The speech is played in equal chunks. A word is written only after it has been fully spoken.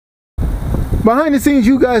behind the scenes,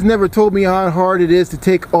 you guys never told me how hard it is to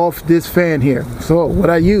take off this fan here. So what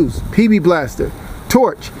I use, PB blaster,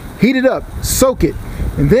 torch, heat it up, soak it,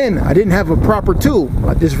 and then I didn't have a proper tool.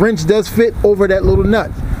 This wrench does fit over that little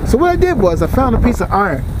nut. So what I did was I found a piece of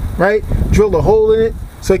iron, right? Drilled a hole in it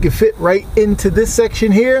so it could fit right into this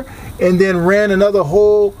section here, and then ran another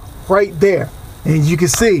hole right there. And as you can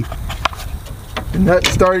see, the nut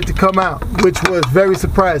started to come out, which was very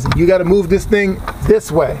surprising. You got to move this thing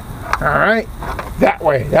this way, all right? That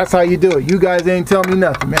way. That's how you do it. You guys ain't telling me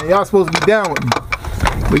nothing, man. Y'all supposed to be down with me,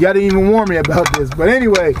 but y'all didn't even warn me about this. But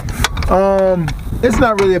anyway, it's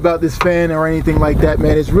not really about this fan or anything like that,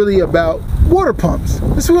 man. It's really about water pumps.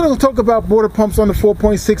 This we're going to talk about water pumps on the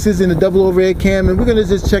 4.6s in the double overhead cam, and we're going to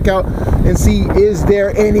just check out and see, is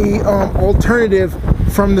there any alternative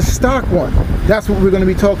from the stock one. That's what we're going to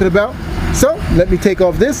be talking about. So let me take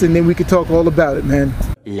off this and then we can talk all about it, man.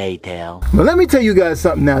 Later. But let me tell you guys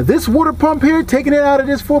something now. This water pump here, taking it out of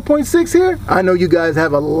this 4.6 here, I know you guys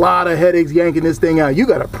have a lot of headaches yanking this thing out. You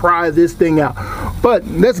got to pry this thing out. But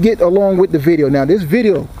let's get along with the video. Now this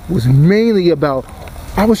video was mainly about,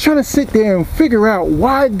 I was trying to sit there and figure out,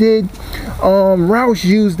 why did Roush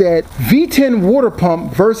use that V10 water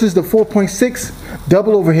pump versus the 4.6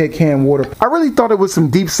 double overhead cam water pump. I really thought it was some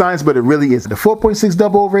deep science, but it really isn't. The 4.6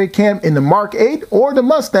 double overhead cam in the Mark 8 or the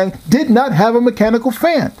Mustang did not have a mechanical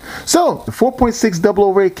fan. So the 4.6 double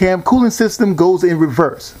overhead cam cooling system goes in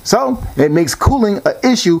reverse. So it makes cooling an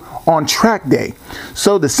issue on track day.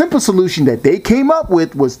 So the simple solution that they came up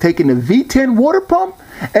with was taking the V10 water pump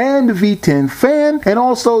and the V10 fan and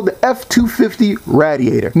also the F250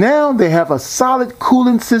 radiator. Now they have a solid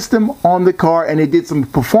coolant system on the car, and they did some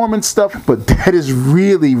performance stuff, but that is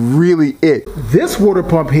really it. This water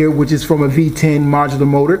pump here, which is from a V10 modular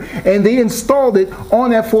motor, and they installed it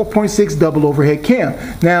on that 4.6 double overhead cam.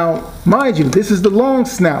 Now mind you, this is the long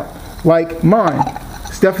snout like mine.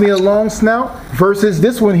 It's definitely a long snout versus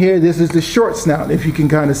this one here. This is the short snout, if you can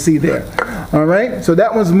kind of see there. All right, so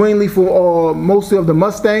that one's mainly for mostly of the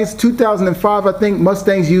Mustangs. 2005, I think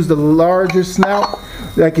Mustangs used a larger snout,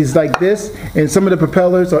 like is like this, and some of the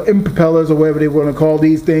propellers or impropellers or whatever they want to call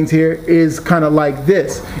these things here is kind of like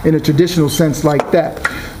this in a traditional sense, like that.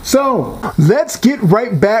 So let's get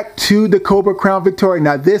right back to the Cobra Crown Victoria.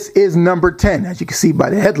 Now this is number 10, as you can see by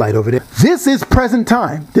the headlight over there. This is present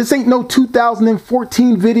time. This ain't no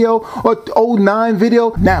 2014 video or 09 video.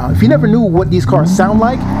 Now, if you never knew what these cars sound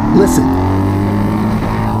like, listen.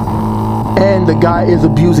 And the guy is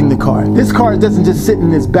abusing the car. This car doesn't just sit in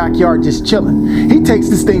his backyard just chilling. He takes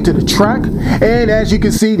this thing to the track, and as you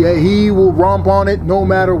can see, he will romp on it no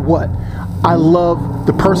matter what. I love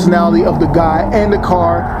the personality of the guy and the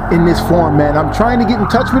car in this form, man. I'm trying to get in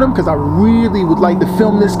touch with him because I really would like to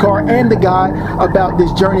film this car and the guy about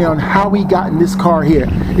this journey on how he got in this car here.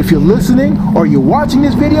 If you're listening or you're watching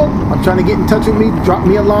this video, I'm trying to get in touch with me. Drop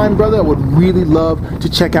me a line, brother. I would really love to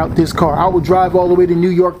check out this car. I will drive all the way to New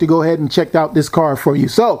York to go ahead and check out this car for you.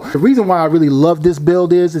 So the reason why I really love this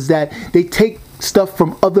build is that they take stuff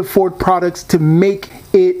from other Ford products to make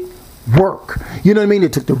it work. You know what I mean? They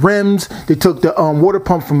took the rims, they took the water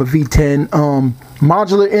pump from a V10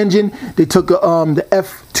 modular engine, they took the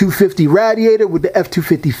F250 radiator with the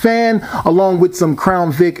F250 fan, along with some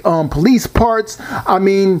Crown Vic police parts. I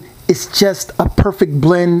mean, it's just a perfect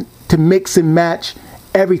blend to mix and match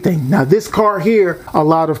everything. Now this car here, a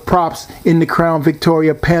lot of props in the Crown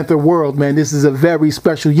Victoria Panther world, man. This is a very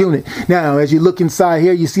special unit. Now as you look inside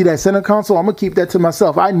here, you see that center console. I'm gonna keep that to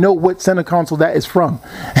myself. I know what center console that is from,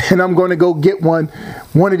 and I'm going to go get one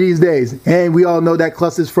of these days. And we all know that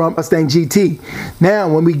cluster is from Mustang GT.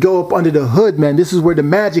 Now when we go up under the hood, man, this is where the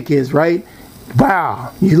magic is, right?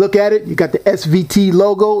 Wow, you look at it, you got the SVT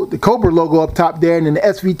logo, the Cobra logo up top there, and then the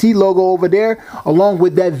SVT logo over there, along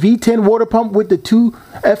with that V10 water pump with the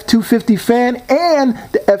F250 fan and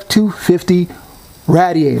the F250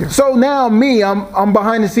 radiator. So now I'm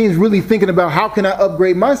behind the scenes really thinking about how can I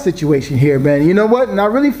upgrade my situation here, man. You know what? And I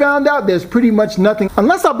really found out there's pretty much nothing.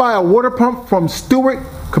 Unless I buy a water pump from Stewart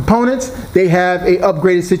Components, they have a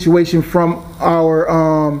upgraded situation from our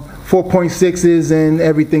 4.6s and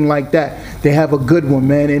everything like that. They have a good one,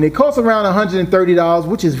 man, and it costs around $130,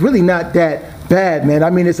 which is really not that bad, man. I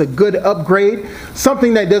mean, it's a good upgrade,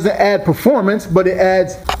 something that doesn't add performance, but it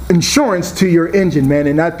adds insurance to your engine, man,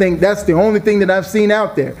 and I think that's the only thing that I've seen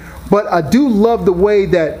out there. But I do love the way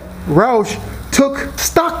that Roush took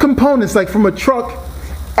stock components like from a truck,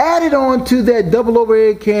 added on to that double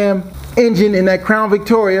overhead cam engine in that Crown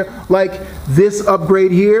Victoria, like this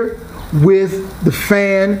upgrade here with the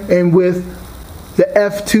fan and with the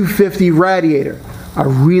F250 radiator. I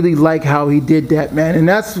really like how he did that, man. And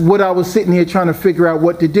that's what I was sitting here trying to figure out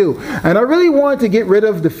what to do. And I really wanted to get rid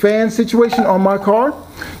of the fan situation on my car.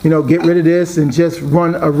 You know, get rid of this and just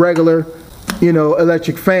run a regular, you know,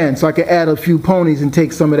 electric fan, so I could add a few ponies and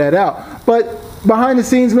take some of that out. But behind the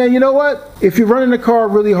scenes, man, you know what? If you're running the car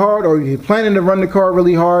really hard, or you're planning to run the car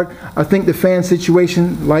really hard, I think the fan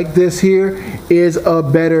situation like this here is a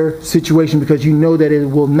better situation, because you know that it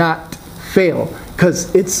will not fail,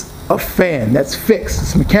 because it's a fan that's fixed,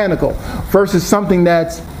 it's mechanical, versus something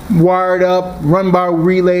that's wired up, run by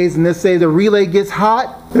relays, and let's say the relay gets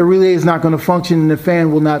hot, the relay is not going to function and the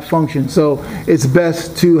fan will not function. So it's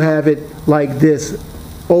best to have it like this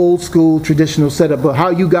old school traditional setup. But how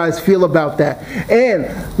you guys feel about that, and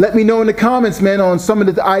let me know in the comments, man, on some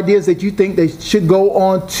of the ideas that you think they should go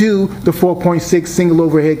on to the 4.6 single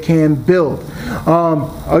overhead cam build.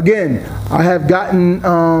 Again, I have gotten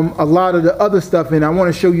a lot of the other stuff, and I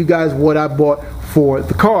want to show you guys what I bought for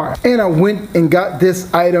the car. And I went and got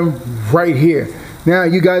this item right here. Now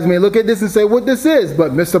you guys may look at this and say what this is,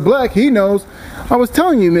 but Mr. Black, he knows. I was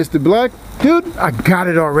telling you, Mr. Black, dude, I got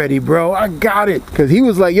it already, bro. I got it. Because he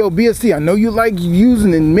was like, yo, BSC, I know you like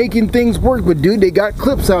using and making things work, but dude, they got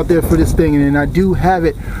clips out there for this thing, and I do have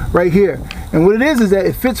it right here. And what it is that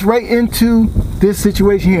it fits right into this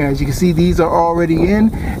situation here. As you can see, these are already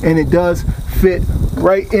in, and it does fit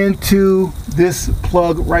right into this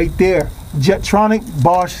plug right there. Jetronic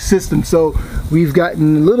Bosch system. So we've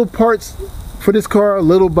gotten little parts for this car,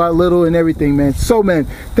 little by little, and everything, man. So, man,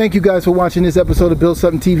 thank you guys for watching this episode of Build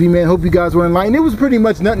Something TV, man. Hope you guys were in line. It was pretty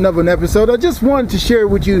much nothing of an episode. I just wanted to share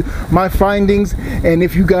with you my findings, and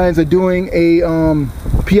if you guys are doing a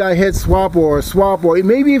PI head swap or a swap, or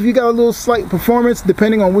maybe if you got a little slight performance,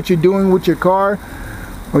 depending on what you're doing with your car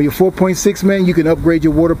or your 4.6, man, you can upgrade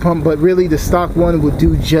your water pump, but really the stock one will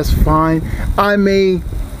do just fine. I may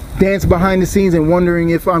dance behind the scenes and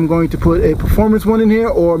wondering if I'm going to put a performance one in here,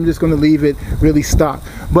 or I'm just going to leave it really stock.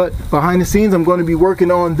 But behind the scenes, I'm going to be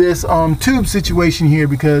working on this tube situation here,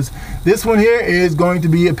 because this one here is going to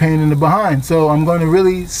be a pain in the behind. So I'm going to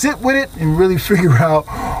really sit with it and really figure out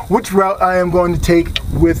which route I am going to take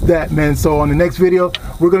with that, man. So on the next video,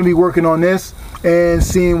 we're going to be working on this and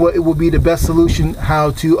seeing what it will be the best solution,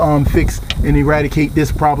 how to fix and eradicate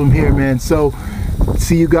this problem here, man. So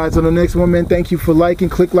see you guys on the next one, man. Thank you for liking.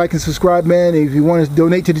 Click like and subscribe, man. If you want to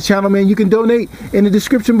donate to the channel, man, you can donate in the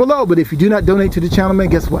description below. But if you do not donate to the channel, man,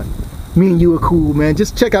 guess what? Me and you are cool, man.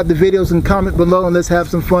 Just check out the videos and comment below, and let's have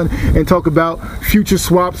some fun and talk about future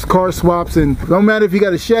swaps, car swaps. And no matter if you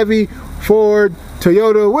got a Chevy, Ford,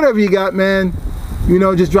 Toyota, whatever you got, man, you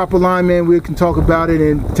know, just drop a line, man. We can talk about it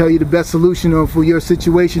and tell you the best solution for your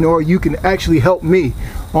situation, or you can actually help me.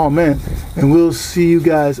 Oh, man. And we'll see you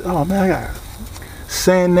guys. Oh, man, I got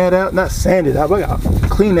sand that out, not sand it out, I gotta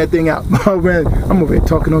clean that thing out. Oh man, I'm over here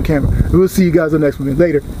talking on camera. We'll see you guys on the next one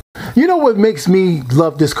later. You know what makes me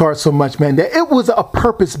love this car so much, man? That it was a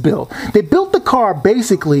purpose build. They built the car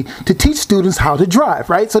basically to teach students how to drive,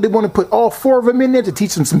 right? So they want to put all 4 of them in there to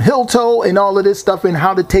teach them some hill toe and all of this stuff, and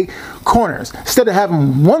how to take corners. Instead of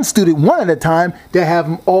having one student one at a time, they have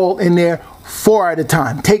them all in there 4 at a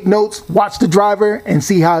time. Take notes, watch the driver, and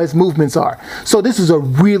see how his movements are. So this is a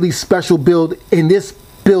really special build, and this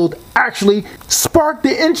build actually sparked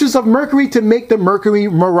the interest of Mercury to make the Mercury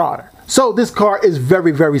Marauder. So this car is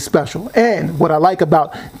very, very special. And what I like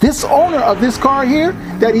about this owner of this car here,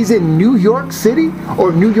 that he's in New York City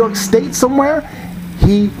or New York State somewhere,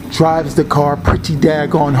 he drives the car pretty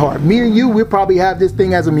daggone hard. Me and you, we'll probably have this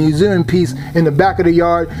thing as a museum piece in the back of the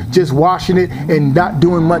yard, just washing it and not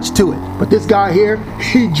doing much to it. But this guy here,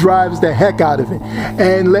 he drives the heck out of it.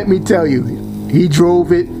 And let me tell you, he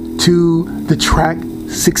drove it to the track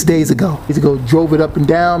 6 days ago. Drove it up and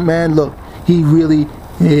down, man. Look, he really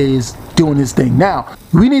is doing his thing. Now,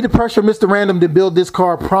 we need to pressure Mr. Random to build this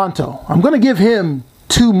car pronto. I'm gonna give him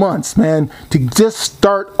 2 months, man, to just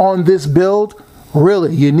start on this build.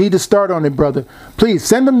 Really, you need to start on it, brother. Please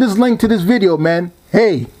send them this link to this video, man.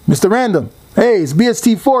 Hey, Mr. Random. Hey, it's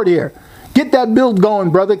BST Ford here. Get that build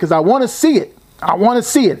going, brother, because I want to see it. I want to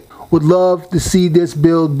see it. Would love to see this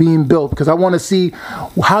build being built, because I want to see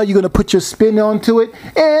how you're going to put your spin onto it,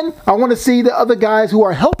 and I want to see the other guys who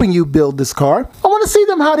are helping you build this car. I want to see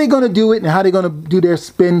them how they're going to do it and how they're going to do their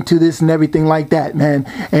spin to this and everything like that, man.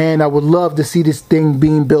 And I would love to see this thing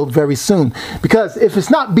being built very soon, because if it's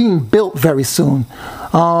not being built very soon,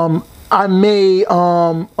 I may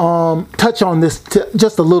touch on this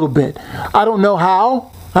just a little bit. I don't know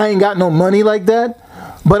how. I ain't got no money like that.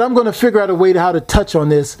 But I'm going to figure out a way to how to touch on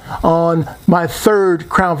this on my 3rd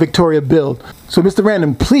Crown Victoria build. So Mr.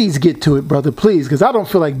 Random, please get to it, brother, please, because I don't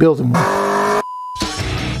feel like building one.